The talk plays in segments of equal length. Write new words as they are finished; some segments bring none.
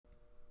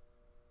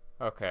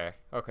Okay.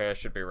 Okay, I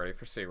should be ready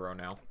for C-row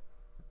now.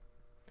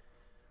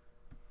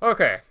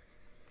 Okay.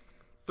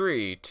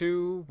 3,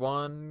 2,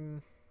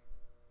 1...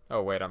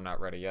 Oh, wait, I'm not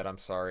ready yet. I'm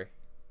sorry.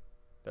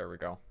 There we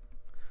go.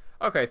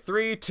 Okay,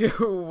 3,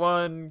 2,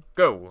 1,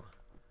 go!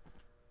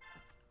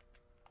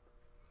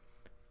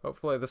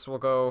 Hopefully this will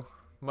go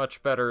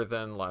much better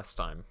than last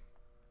time.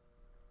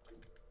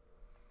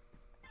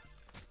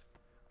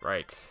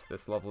 Right,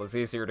 this level is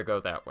easier to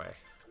go that way.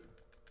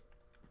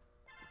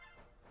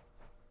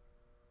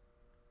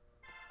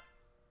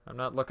 I'm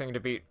not looking to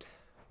beat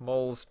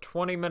Mole's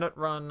 20-minute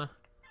run,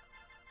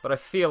 but I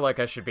feel like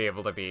I should be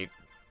able to beat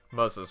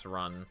Muzz's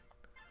run.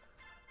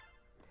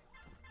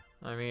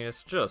 I mean,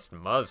 it's just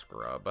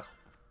Muzzgrub.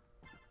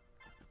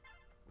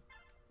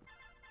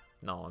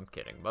 No, I'm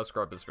kidding.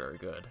 Muzzgrub is very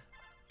good.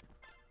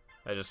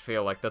 I just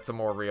feel like that's a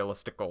more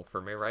realistic goal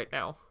for me right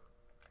now.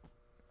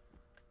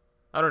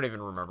 I don't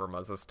even remember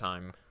Muzz's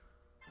time.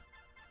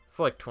 It's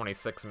like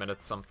 26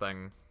 minutes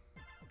something.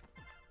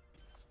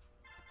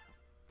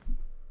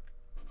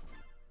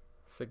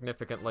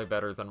 Significantly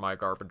better than my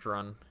garbage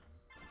run.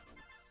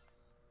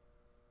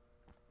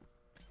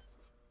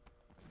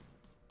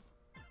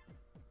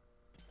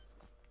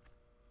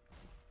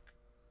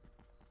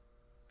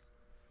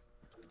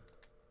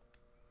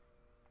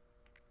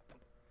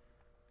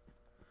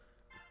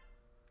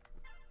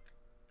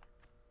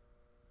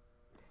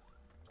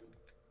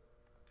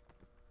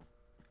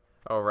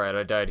 Oh right,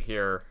 I died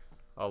here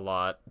a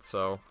lot,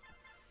 so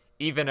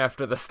even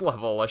after this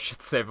level, I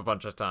should save a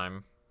bunch of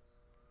time.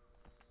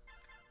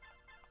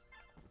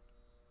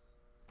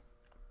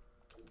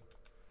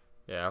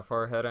 Yeah, how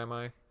far ahead am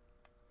I?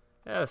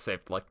 Yeah, I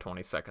saved like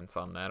 20 seconds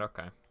on that,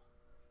 okay.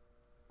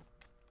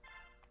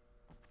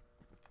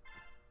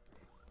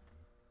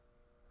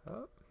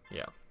 Oh,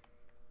 yeah.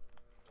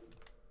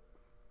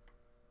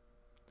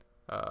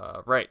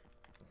 Right.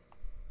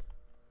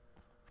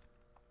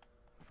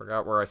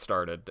 Forgot where I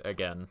started,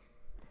 again.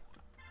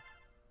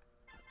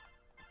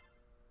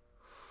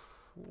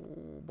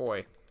 Ooh,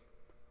 boy.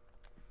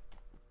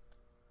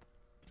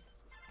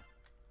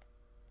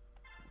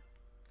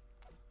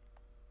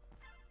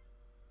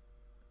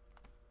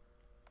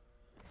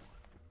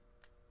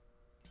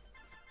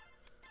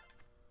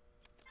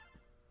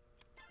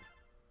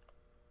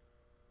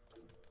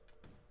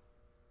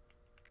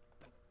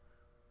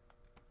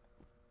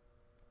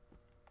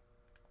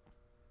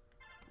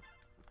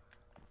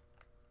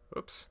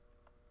 Oops.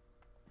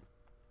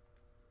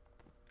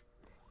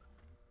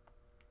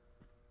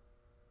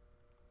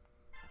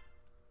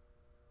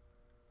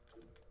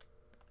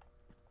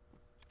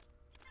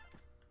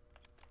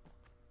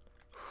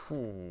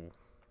 Ooh,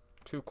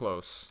 too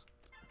close.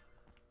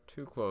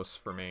 Too close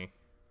for me.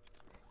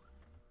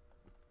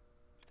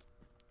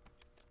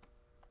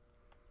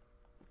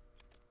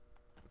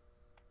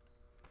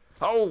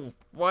 Oh,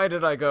 why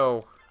did I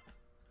go?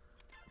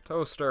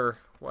 Toaster,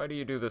 why do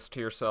you do this to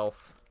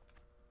yourself?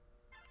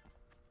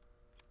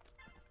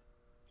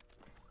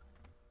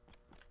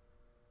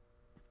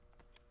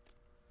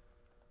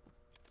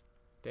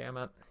 Damn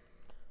it.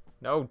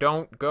 No,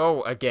 don't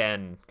go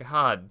again.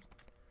 God.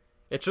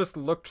 It just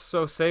looked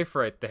so safe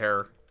right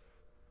there.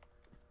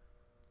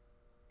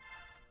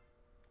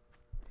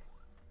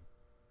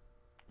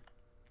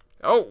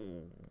 Oh!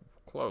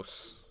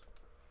 Close.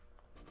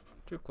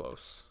 Too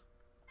close.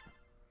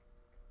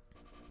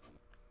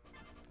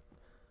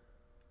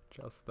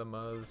 Just the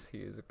Muzz. He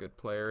is a good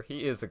player.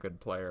 He is a good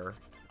player.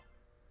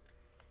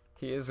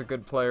 He is a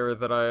good player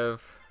that I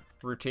have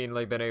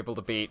routinely been able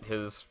to beat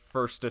his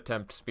first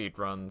attempt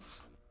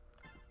speedruns.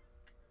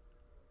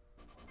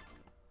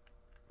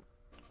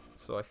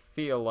 So I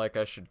feel like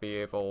I should be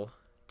able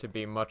to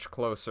be much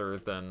closer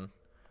than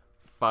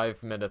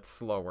 5 minutes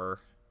slower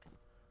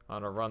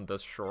on a run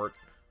this short.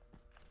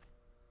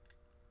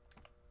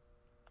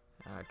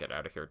 Ah, get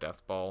out of here,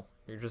 Death Ball.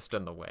 You're just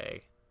in the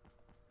way.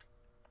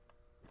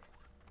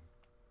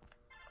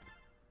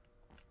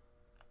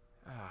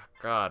 Ah,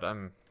 God,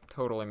 I'm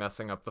totally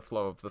messing up the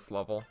flow of this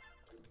level.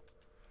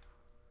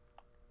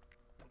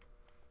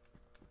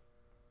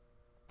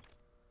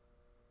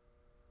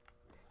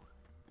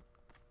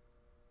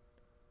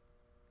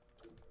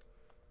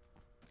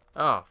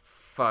 Oh,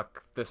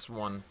 fuck this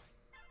one.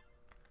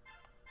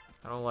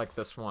 I don't like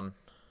this one.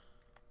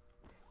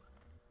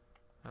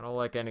 I don't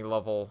like any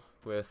level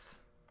with...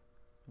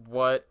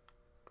 What?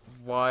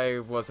 Why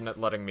wasn't it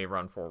letting me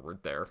run forward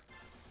there?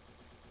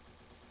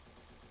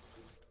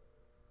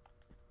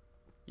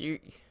 You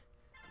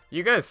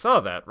guys saw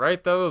that,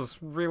 right? That was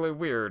really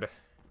weird.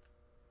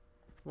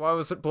 Why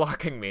was it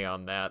blocking me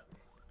on that?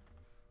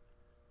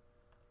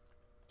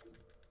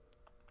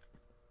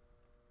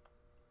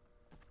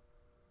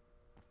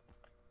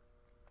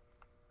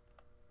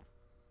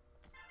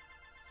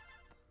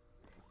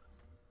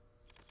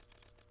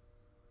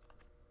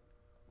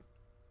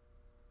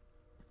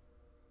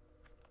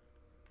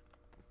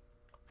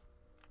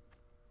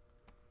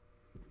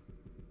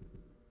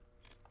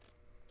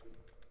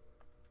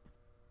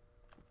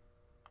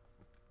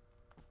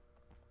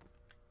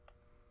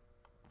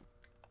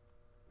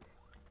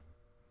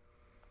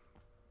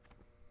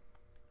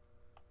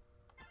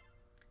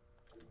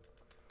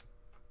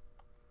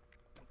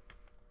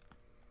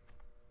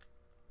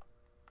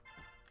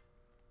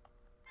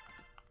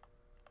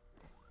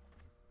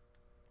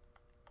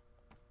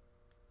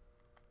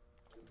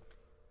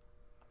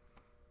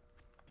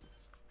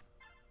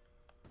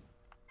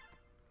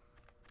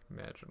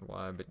 Imagine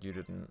why, but you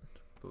didn't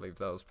believe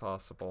that was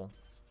possible.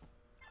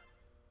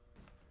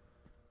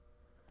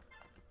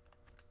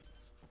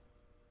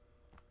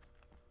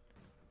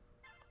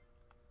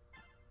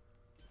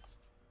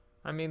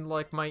 I mean,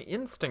 like, my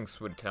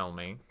instincts would tell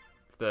me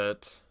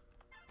that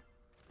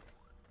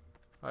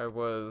I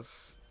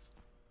was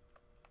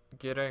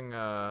getting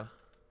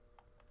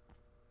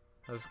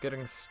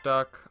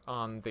stuck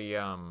on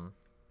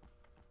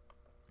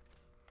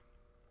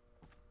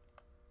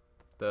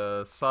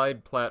the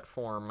side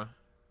platform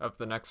of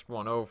the next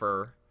one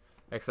over,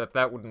 except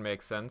that wouldn't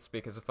make sense,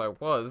 because if I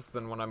was,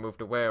 then when I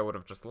moved away I would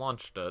have just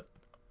launched it.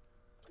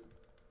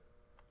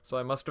 So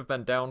I must have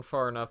been down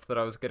far enough that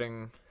I was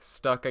getting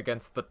stuck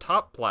against the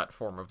top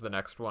platform of the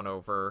next one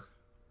over,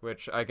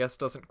 which I guess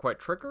doesn't quite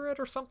trigger it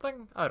or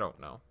something? I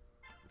don't know.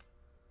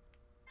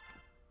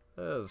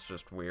 That is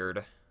just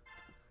weird.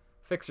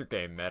 Fix your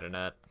game,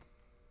 MetaNet.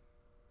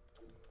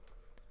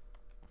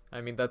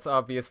 I mean, that's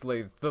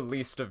obviously the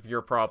least of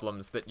your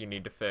problems that you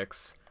need to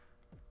fix.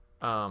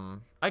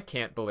 I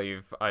can't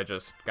believe I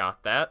just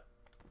got that.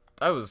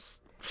 I was...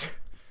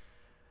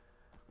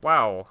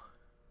 Wow.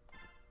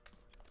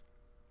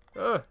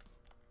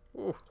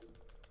 Ooh.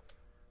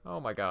 Oh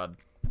my god.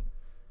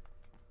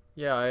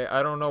 Yeah,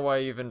 I don't know why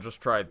I even just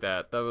tried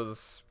that. That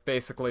was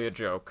basically a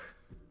joke.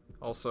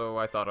 Also,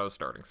 I thought I was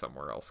starting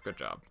somewhere else. Good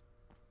job.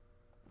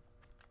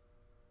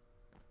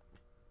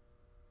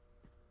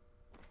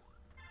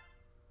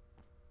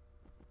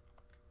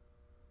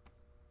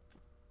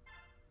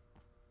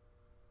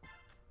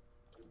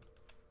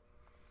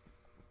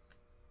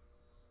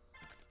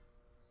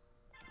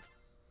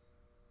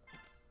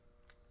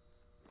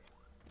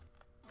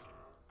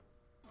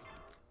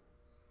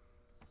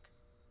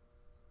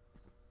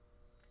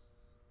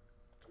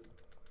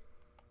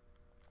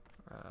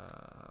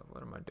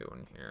 What am I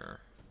doing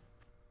here?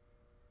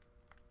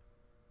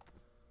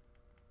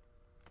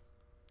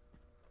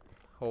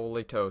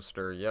 Holy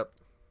toaster, yep.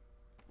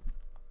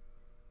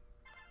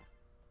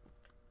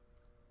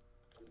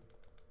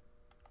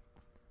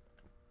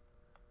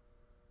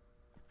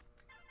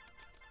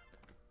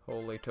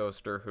 Holy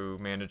toaster who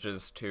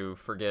manages to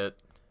forget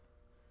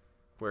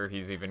where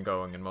he's even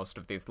going in most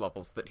of these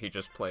levels that he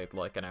just played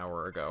like an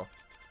hour ago.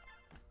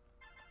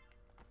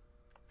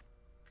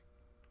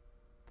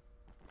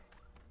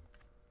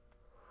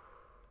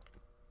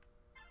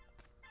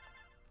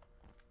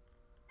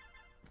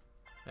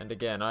 And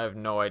again, I have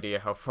no idea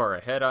how far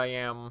ahead I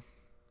am,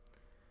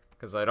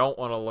 because I don't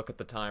want to look at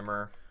the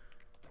timer.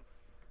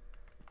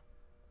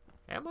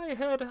 Am I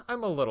ahead?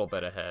 I'm a little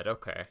bit ahead,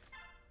 okay.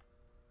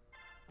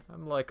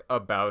 I'm like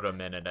about a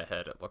minute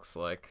ahead, it looks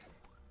like.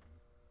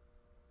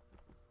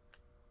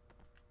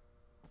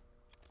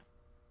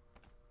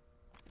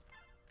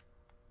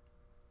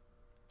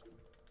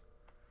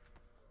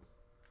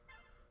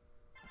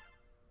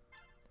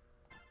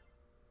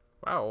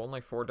 Wow,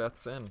 only 4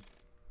 deaths in.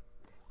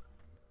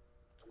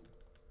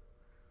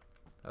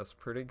 That's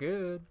pretty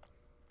good.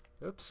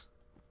 Oops.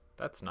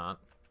 That's not.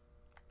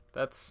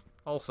 That's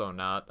also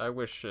not. I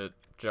wish it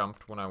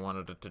jumped when I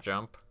wanted it to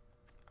jump.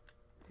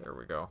 There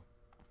we go.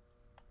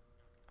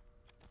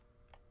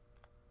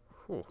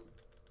 Whew.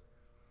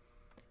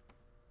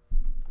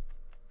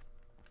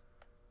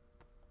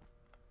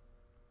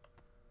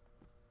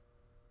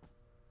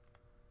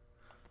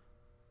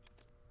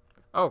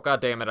 Oh, god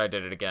damn it, I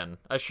did it again.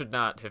 I should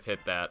not have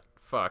hit that.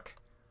 Fuck.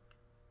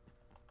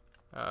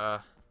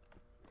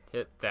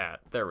 Hit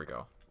that. There we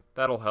go.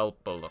 That'll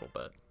help a little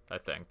bit, I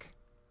think.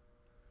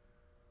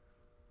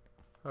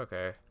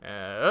 Okay.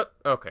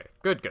 Okay.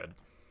 Good.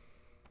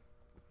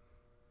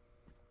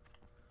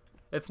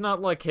 It's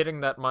not like hitting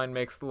that mine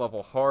makes the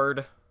level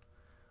hard,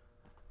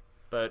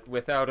 but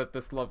without it,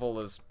 this level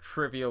is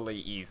trivially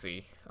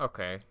easy.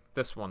 Okay.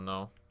 This one,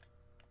 though.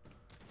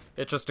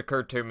 It just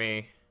occurred to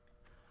me,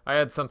 I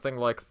had something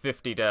like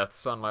 50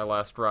 deaths on my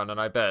last run,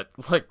 and I bet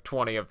like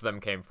 20 of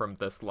them came from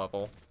this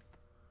level.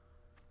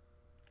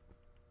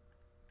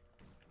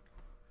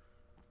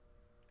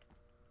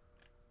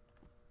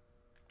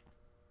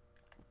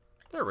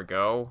 There we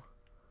go.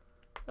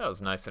 That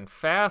was nice and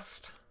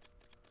fast.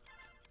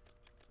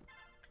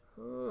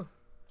 How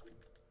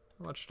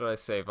much did I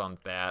save on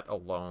that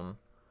alone?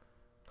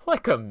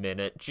 Like a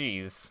minute,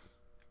 jeez.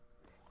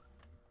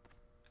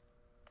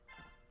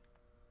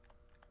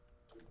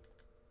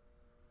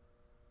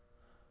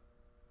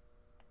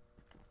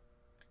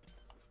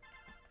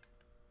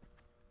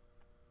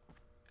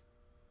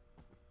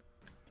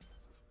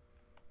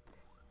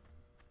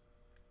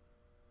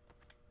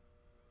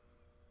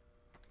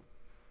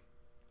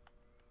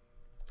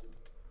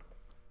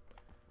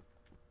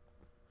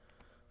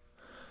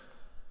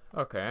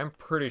 Okay, I'm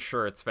pretty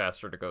sure it's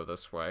faster to go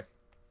this way.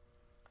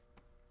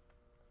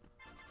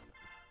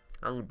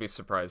 I would be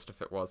surprised if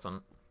it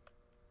wasn't.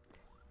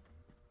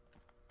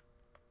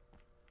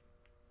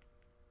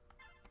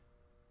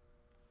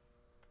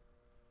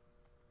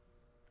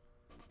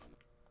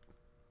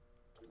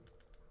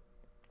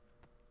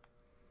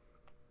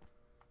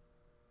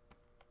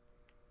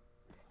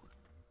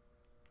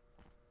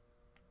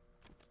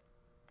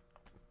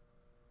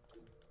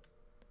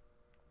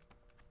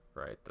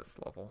 Right, this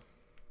level.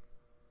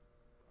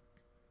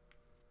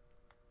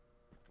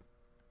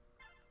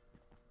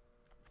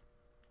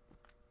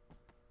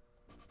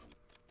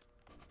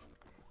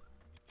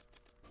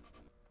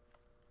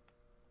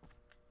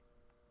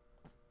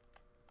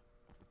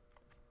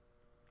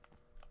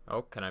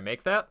 Oh, can I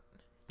make that?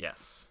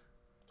 Yes.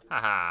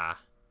 Haha.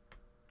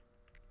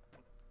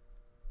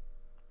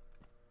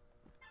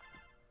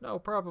 No,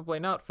 probably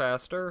not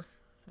faster.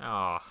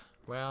 Ah,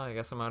 well, I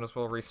guess I might as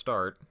well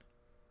restart.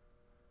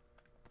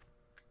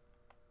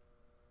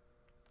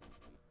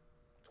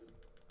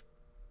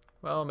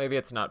 Well, maybe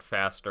it's not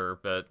faster,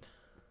 but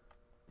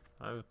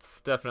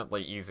it's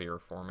definitely easier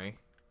for me.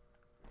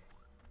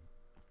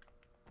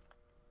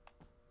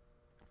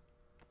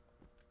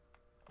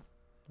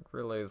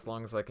 Really, as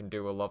long as I can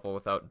do a level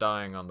without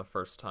dying on the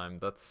first time,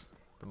 that's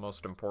the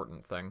most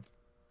important thing.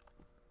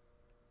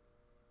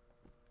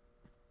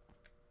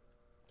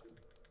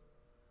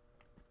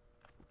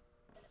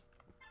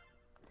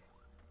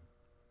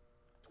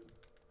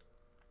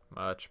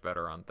 Much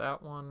better on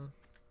that one.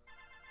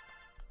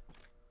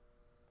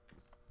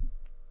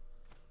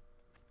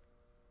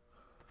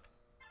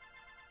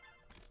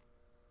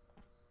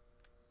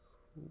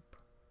 Oop.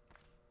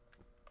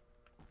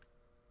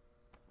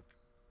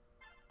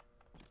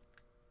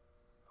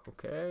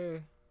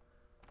 Okay.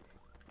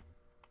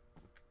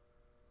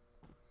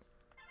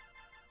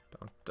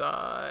 Don't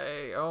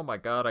die. Oh my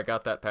god, I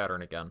got that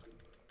pattern again.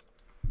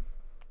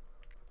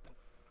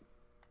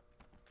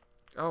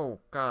 Oh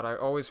god, I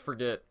always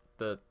forget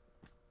that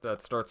that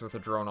starts with a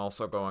drone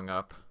also going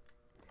up.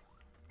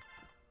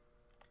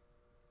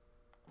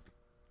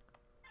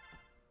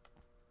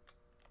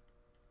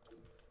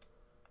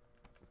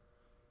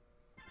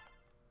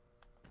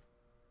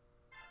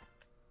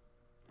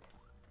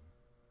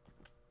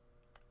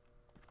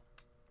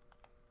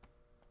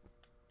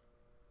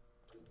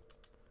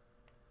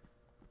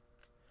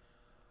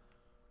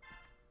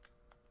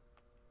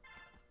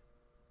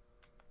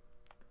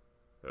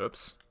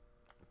 Oops.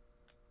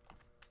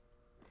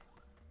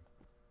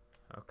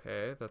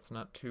 Okay, that's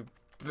not too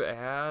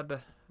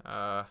bad.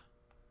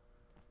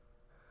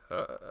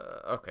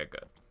 Okay,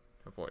 good.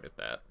 Avoided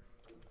that.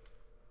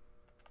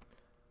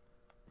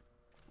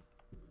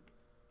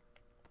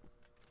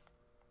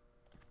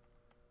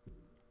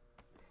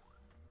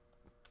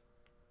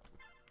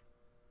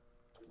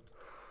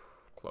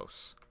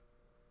 Close.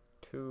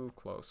 Too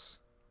close.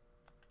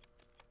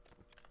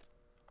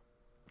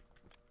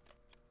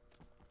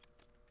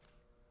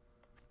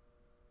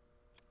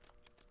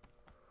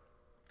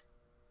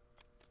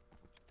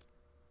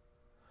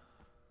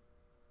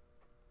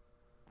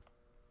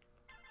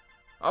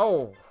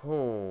 Oh,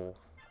 oh.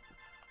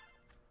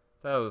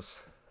 That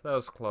was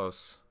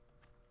close.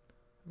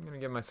 I'm gonna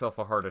give myself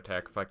a heart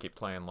attack if I keep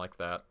playing like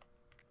that.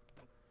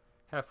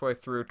 Halfway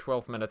through,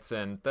 12 minutes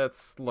in,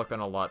 that's looking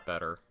a lot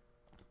better.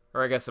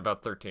 Or I guess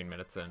about 13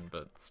 minutes in,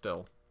 but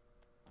still.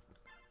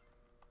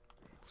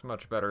 It's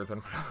much better than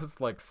when I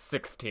was like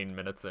 16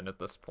 minutes in at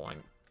this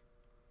point.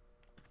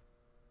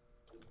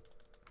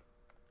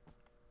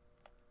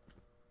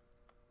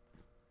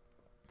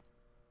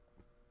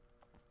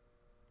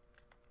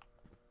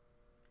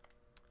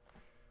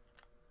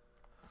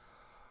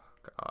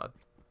 God.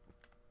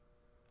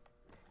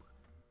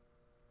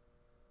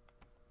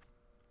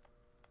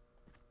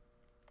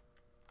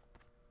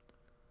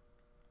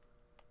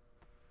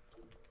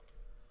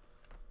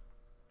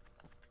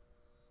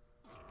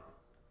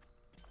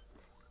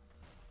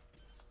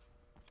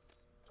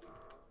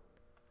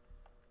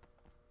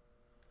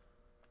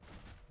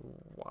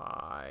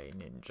 Why,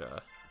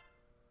 ninja?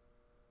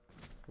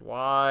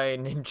 Why,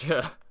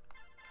 ninja?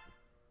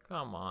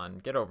 Come on,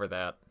 get over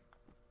that.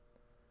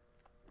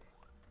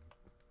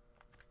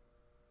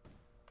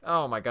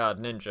 Oh my god,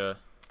 ninja.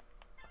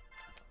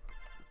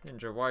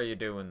 Ninja, why are you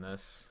doing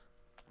this?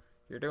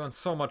 You're doing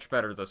so much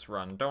better this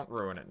run. Don't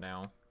ruin it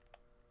now.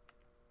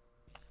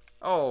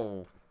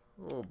 Oh.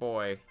 Oh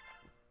boy.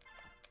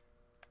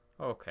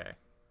 Okay.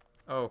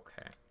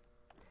 Okay.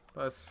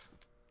 Let's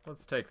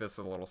take this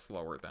a little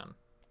slower then.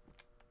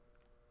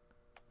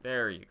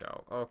 There you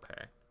go.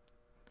 Okay.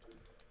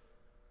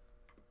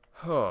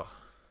 Huh.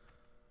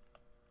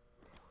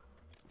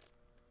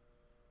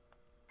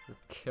 You're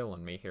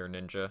killing me here,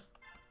 ninja.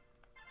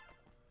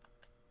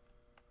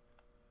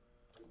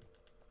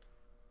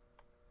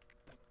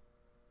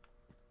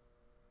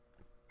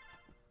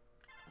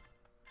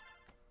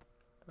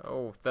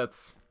 Oh,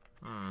 that's...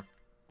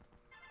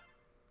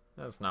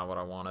 That's not what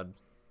I wanted.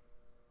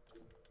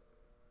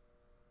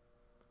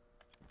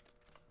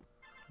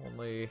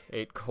 Only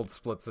 8 gold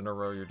splits in a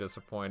row, you're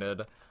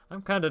disappointed.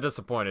 I'm kinda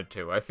disappointed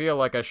too. I feel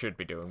like I should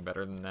be doing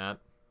better than that.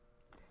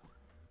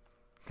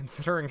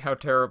 Considering how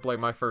terribly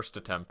my first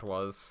attempt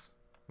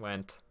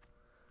went.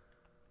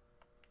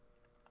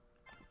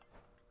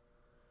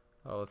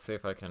 Oh, let's see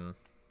if I can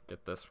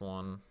get this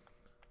one.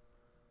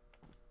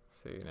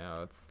 See,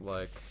 now it's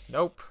like...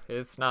 Nope,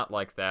 it's not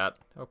like that.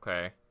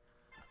 Okay.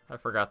 I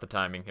forgot the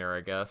timing here,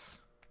 I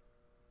guess.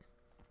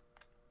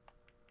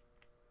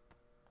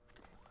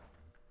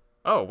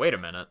 Oh, wait a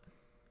minute.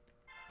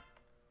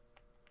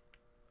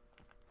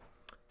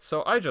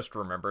 So I just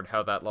remembered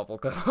how that level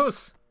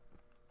goes.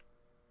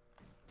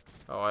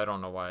 Oh, I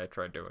don't know why I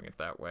tried doing it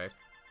that way.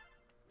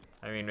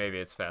 I mean, maybe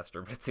it's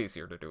faster, but it's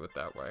easier to do it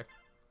that way.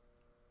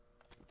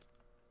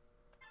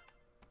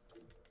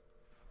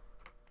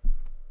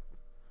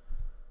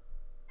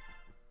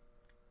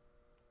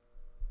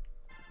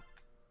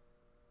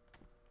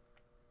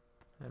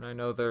 And I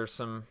know there's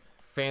some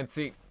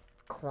fancy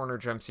corner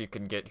jumps you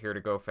can get here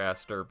to go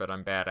faster, but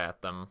I'm bad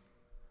at them.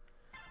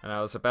 And I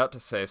was about to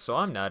say, so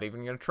I'm not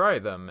even going to try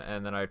them,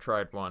 and then I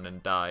tried one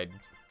and died.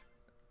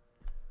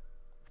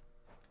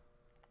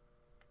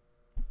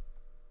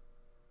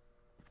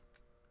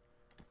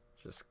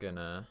 Just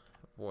gonna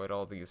avoid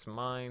all these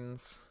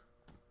mines.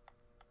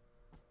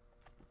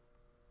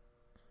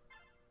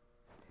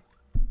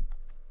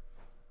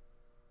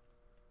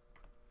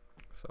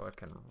 So I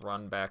can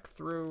run back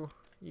through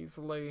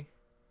easily.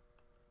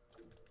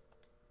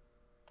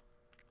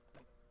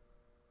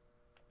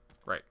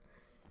 Right.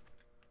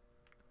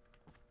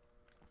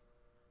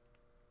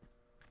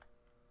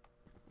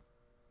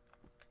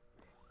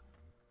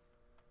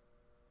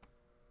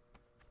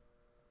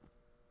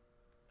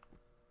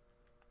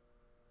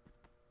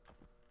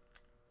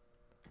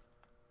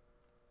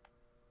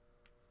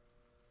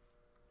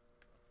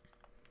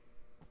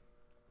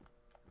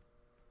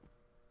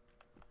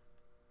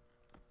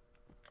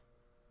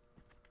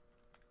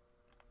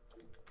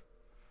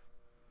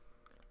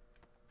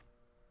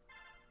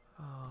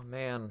 Oh,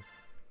 man.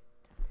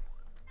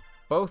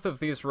 Both of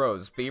these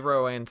rows,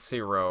 B-row and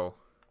C-row,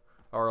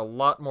 are a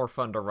lot more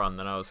fun to run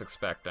than I was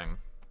expecting.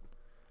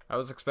 I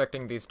was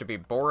expecting these to be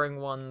boring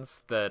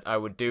ones that I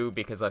would do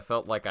because I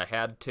felt like I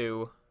had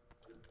to.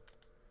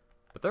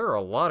 But there are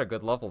a lot of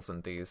good levels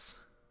in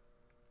these.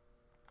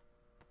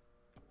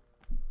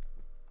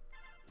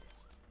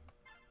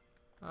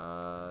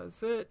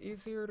 Is it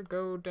easier to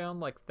go down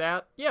like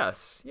that?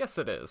 Yes. Yes,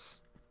 it is.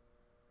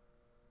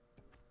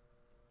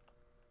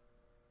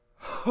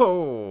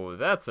 Oh,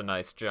 that's a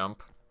nice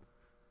jump.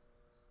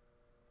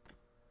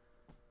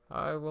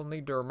 I will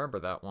need to remember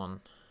that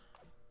one.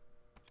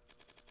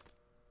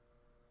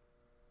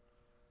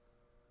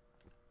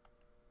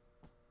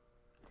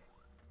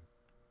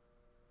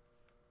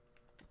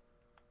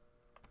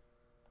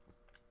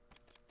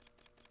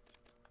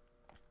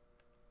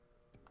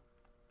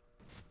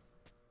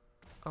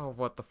 Oh,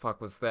 what the fuck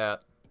was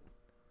that?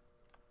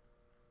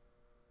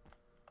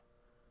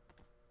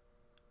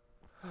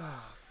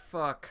 Oh,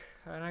 fuck.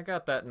 And I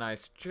got that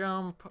nice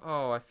jump.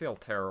 Oh, I feel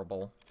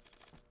terrible.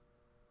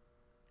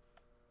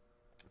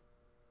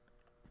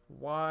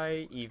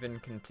 Why even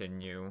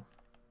continue?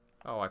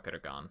 Oh, I could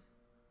have gone.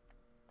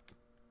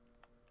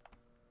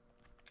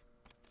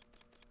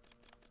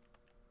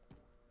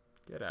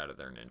 Get out of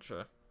there,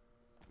 ninja.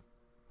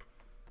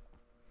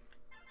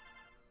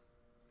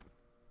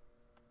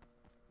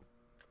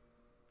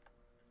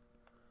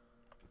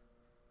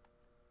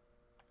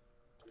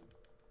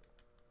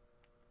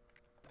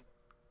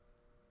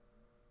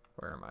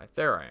 Where am I?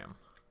 There I am.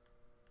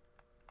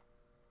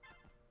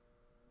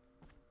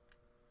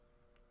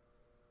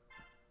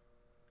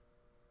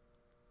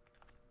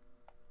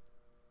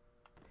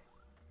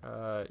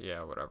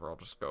 Yeah, whatever. I'll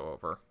just go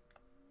over.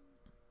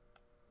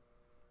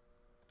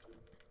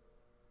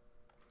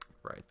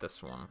 Right,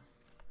 this one.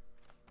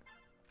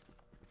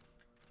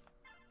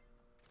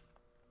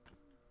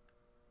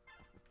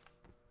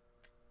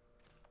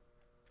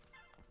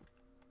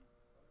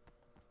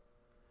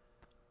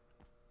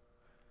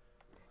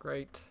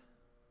 Great.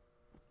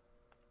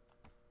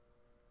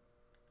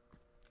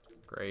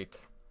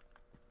 Great.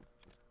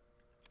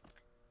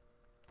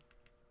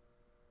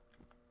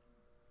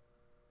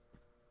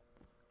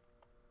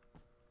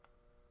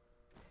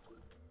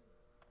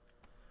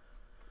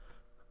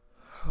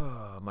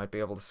 Might be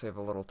able to save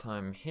a little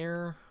time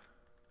here.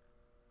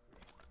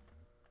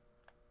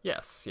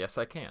 Yes, yes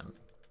I can.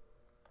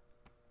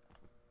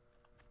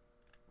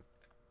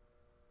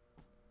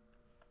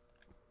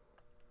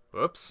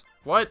 Whoops.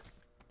 What?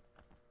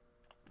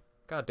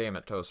 God damn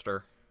it,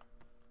 Toaster.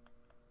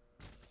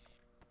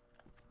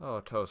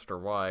 Oh, Toaster,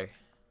 why?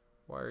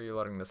 Why are you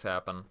letting this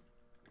happen?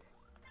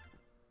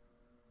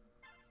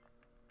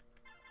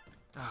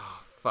 Oh,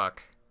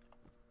 fuck.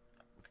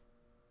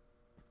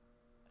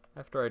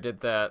 After I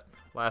did that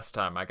last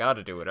time, I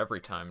gotta do it every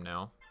time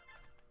now.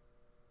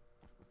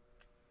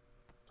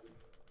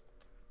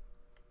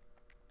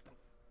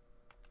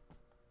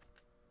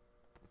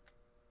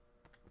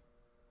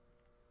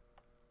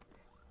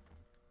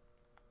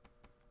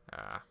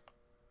 Ah.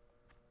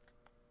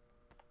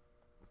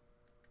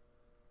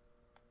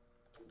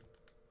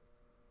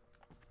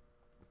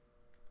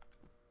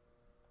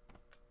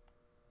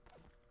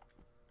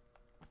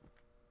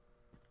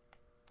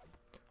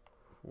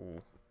 Ooh.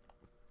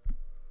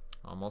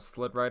 Almost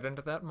slid right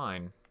into that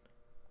mine.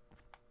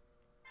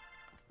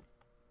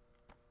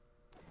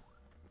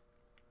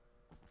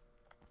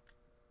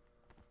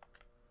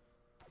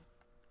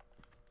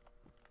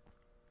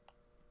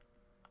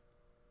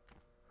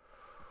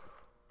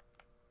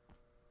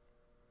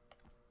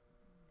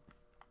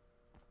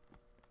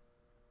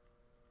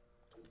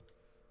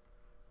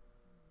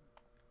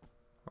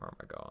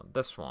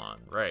 this one,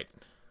 right.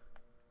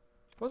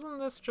 Wasn't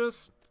this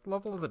just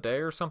level of the day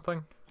or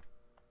something?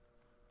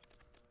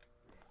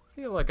 I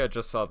feel like I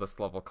just saw this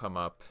level come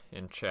up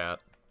in chat.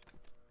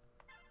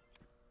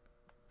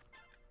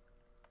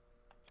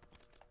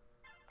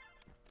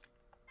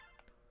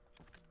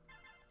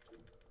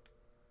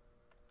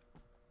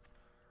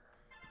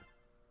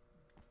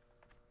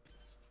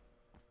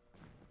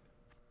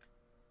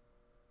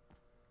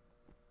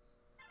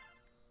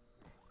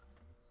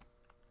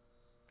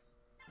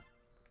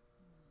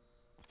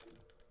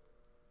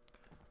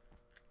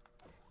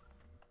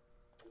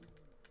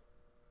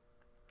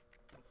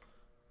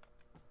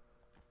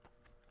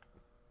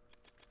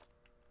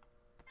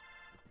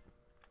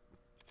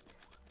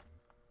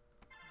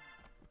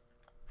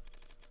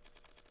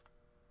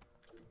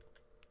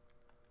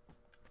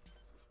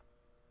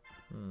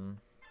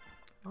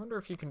 I wonder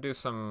if you can do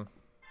some,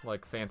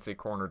 like, fancy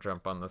corner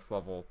jump on this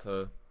level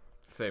to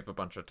save a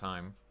bunch of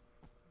time.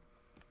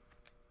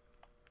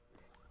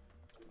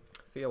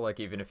 I feel like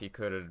even if you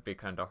could, it'd be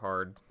kind of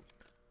hard.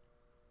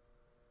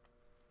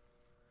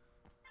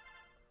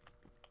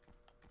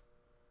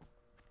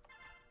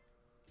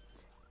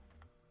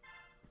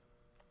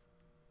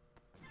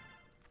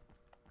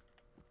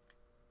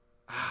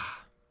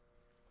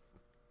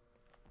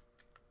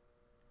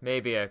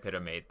 Maybe I could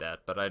have made that,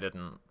 but I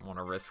didn't want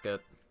to risk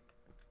it.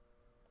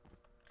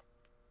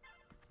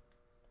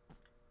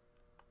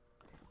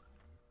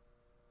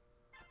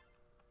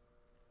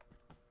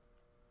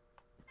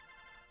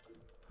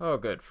 Oh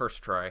good,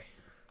 first try.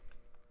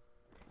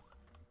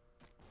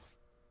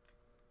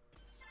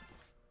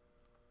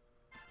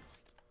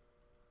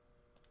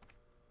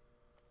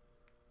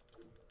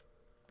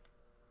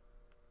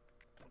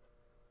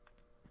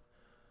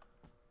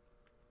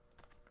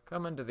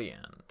 Coming to the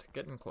end,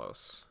 getting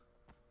close.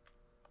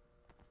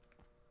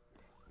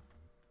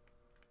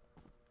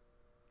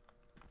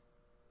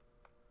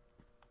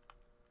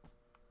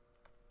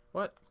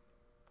 What?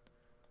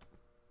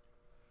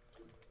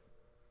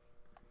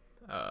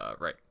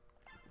 Right.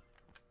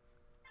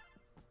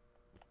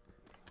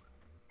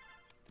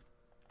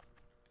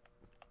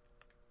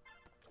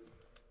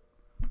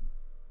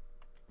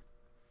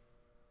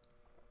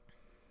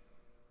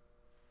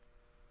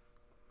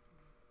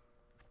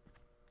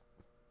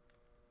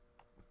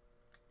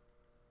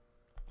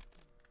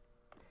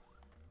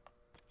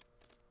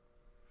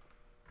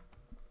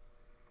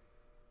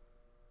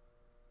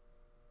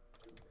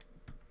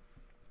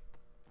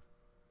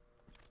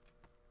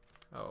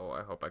 Oh,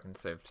 I hope I can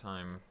save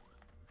time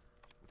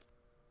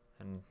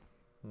and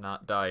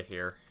not die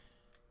here.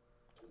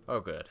 Oh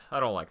good, I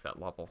don't like that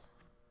level.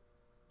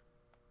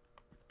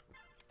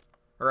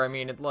 Or I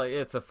mean,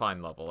 it's a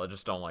fine level, I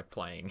just don't like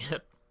playing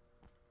it.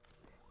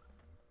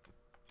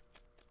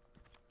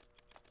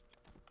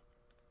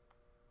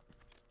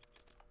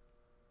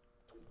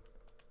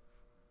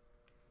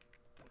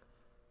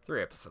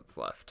 Three episodes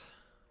left.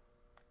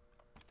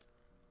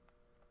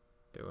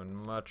 Doing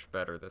much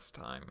better this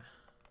time.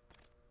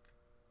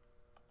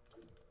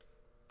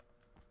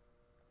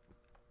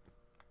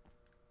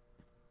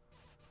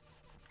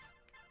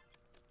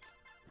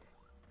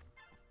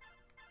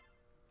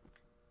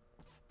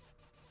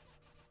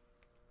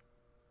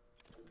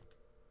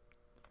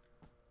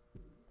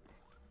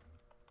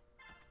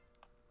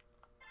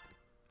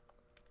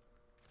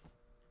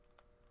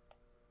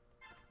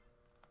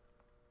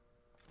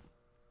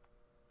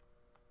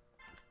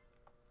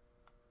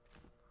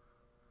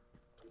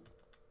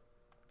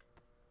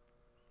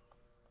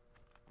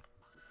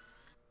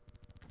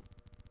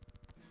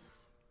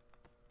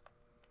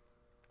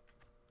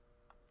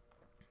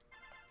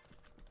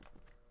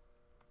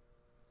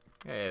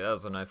 Hey, that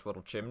was a nice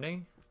little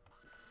chimney.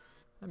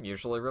 I'm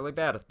usually really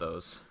bad at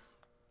those.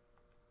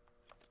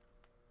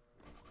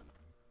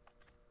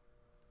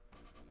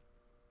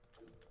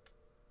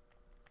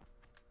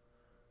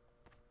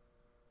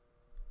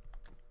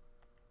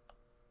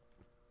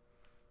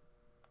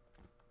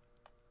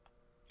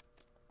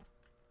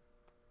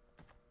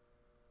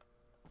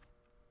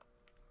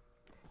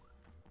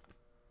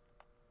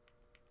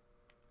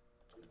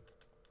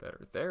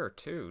 Better there,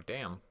 too.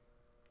 Damn.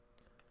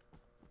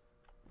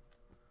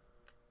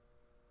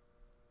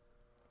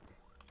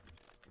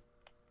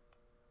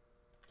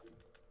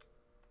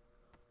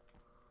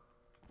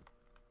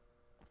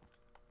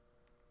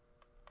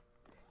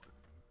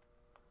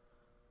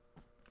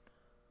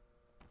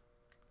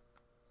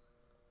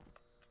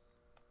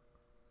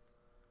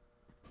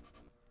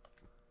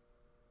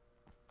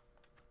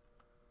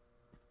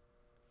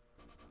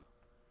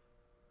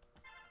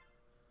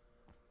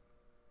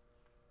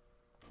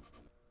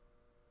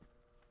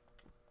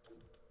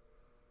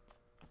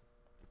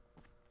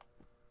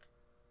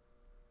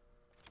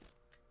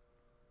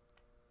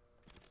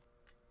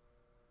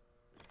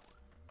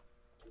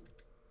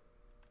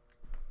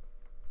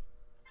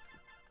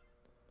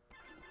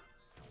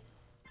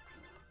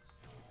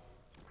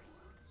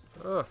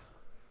 Ugh.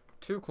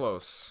 Too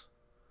close.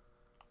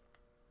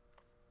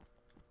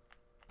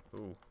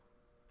 Ooh.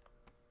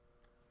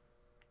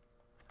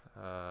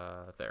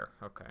 There.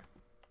 Okay.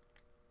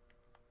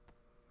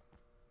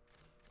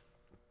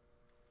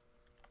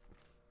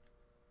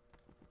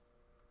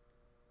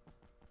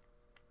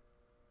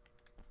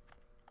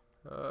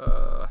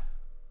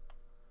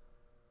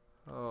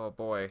 Oh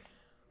boy.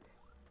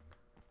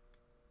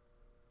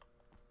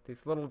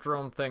 These little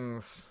drone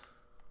things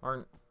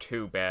aren't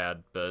too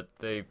bad, but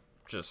they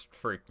just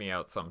freak me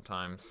out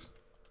sometimes.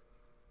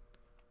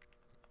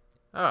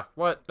 Ah,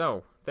 what?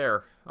 No.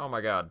 There. Oh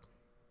my god.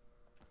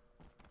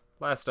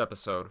 Last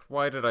episode.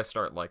 Why did I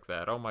start like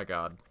that? Oh my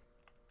god.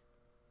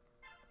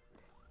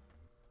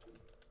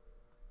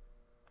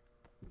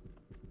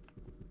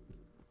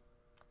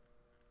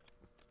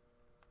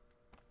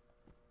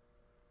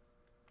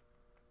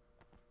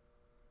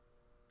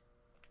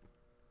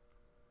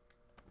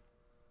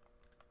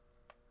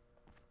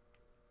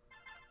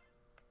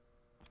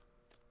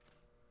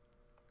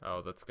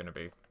 Oh, that's gonna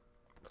be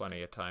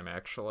plenty of time,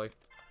 actually.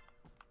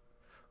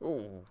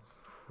 Ooh.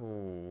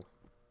 Ooh.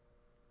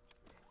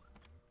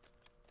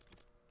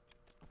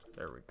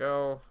 There we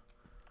go.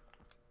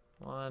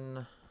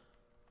 One.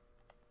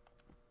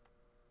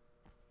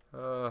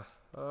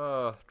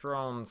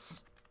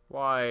 Drones.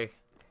 Why?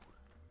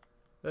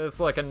 It's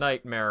like a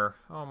nightmare.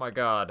 Oh my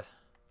god.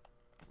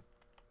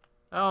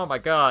 Oh my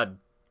god.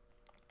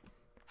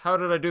 How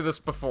did I do this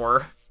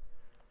before?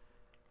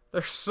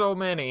 There's so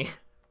many.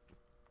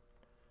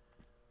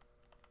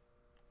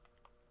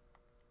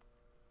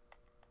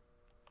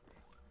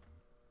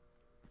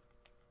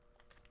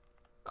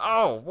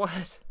 Oh,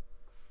 what?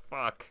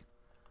 Fuck.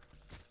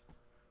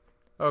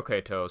 Okay,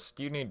 Toast,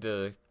 you need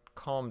to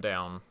calm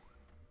down.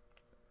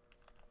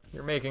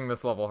 You're making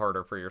this level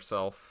harder for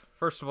yourself.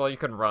 First of all, you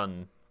can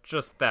run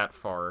just that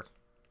far.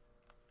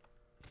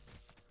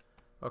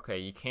 Okay,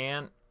 you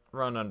can't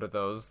run under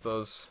those.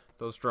 Those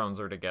drones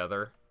are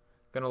together.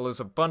 Gonna lose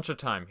a bunch of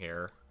time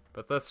here,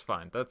 but that's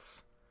fine.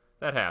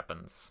 That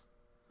happens.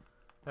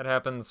 That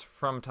happens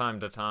from time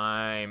to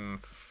time.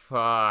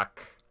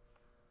 Fuck.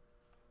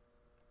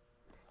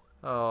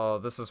 Oh,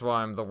 this is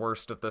why I'm the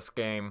worst at this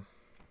game.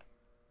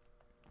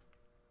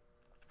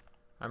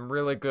 I'm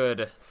really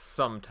good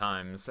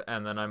sometimes,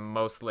 and then I'm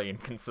mostly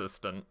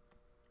inconsistent.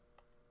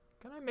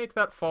 Can I make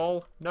that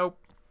fall? Nope.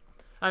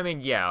 I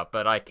mean, yeah,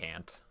 but I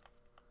can't.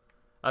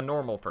 A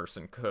normal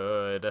person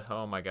could.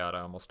 Oh my god,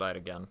 I almost died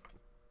again.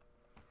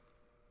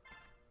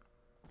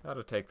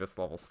 Gotta take this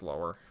level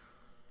slower.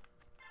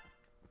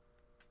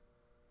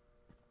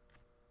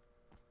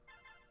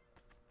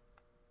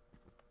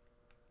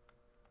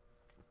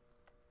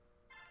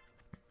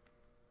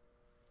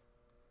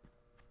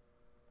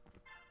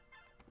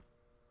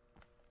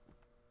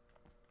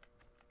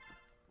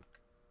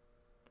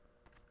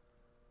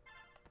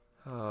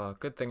 Oh,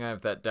 good thing I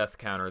have that death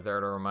counter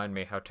there to remind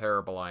me how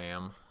terrible I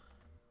am.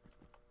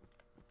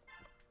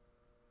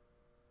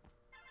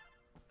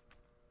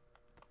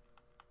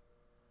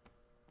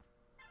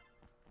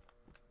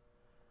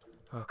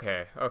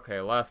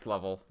 Okay, last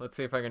level. Let's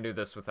see if I can do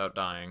this without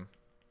dying.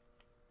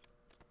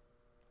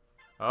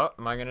 Oh,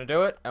 am I gonna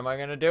do it? Am I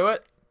gonna do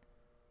it?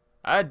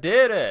 I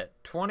did it!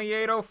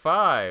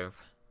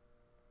 2805.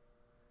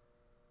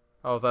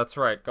 Oh, that's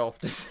right, golf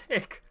to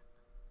sick.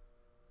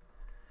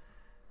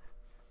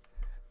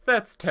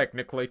 That's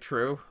technically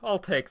true. I'll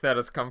take that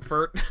as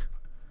comfort.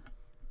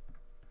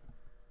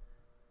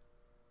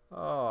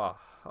 Oh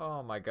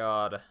my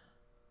god.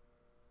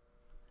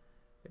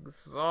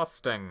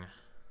 Exhausting.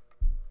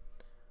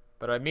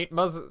 But I beat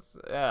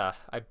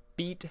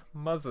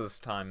Muzz's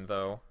time,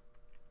 though.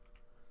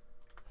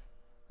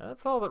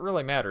 That's all that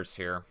really matters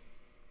here.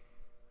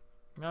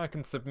 Now I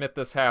can submit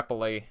this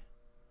happily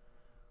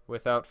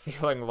without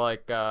feeling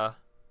like I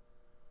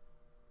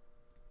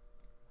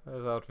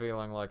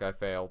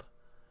failed.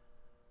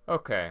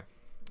 Okay,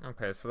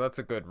 so that's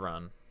a good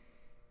run.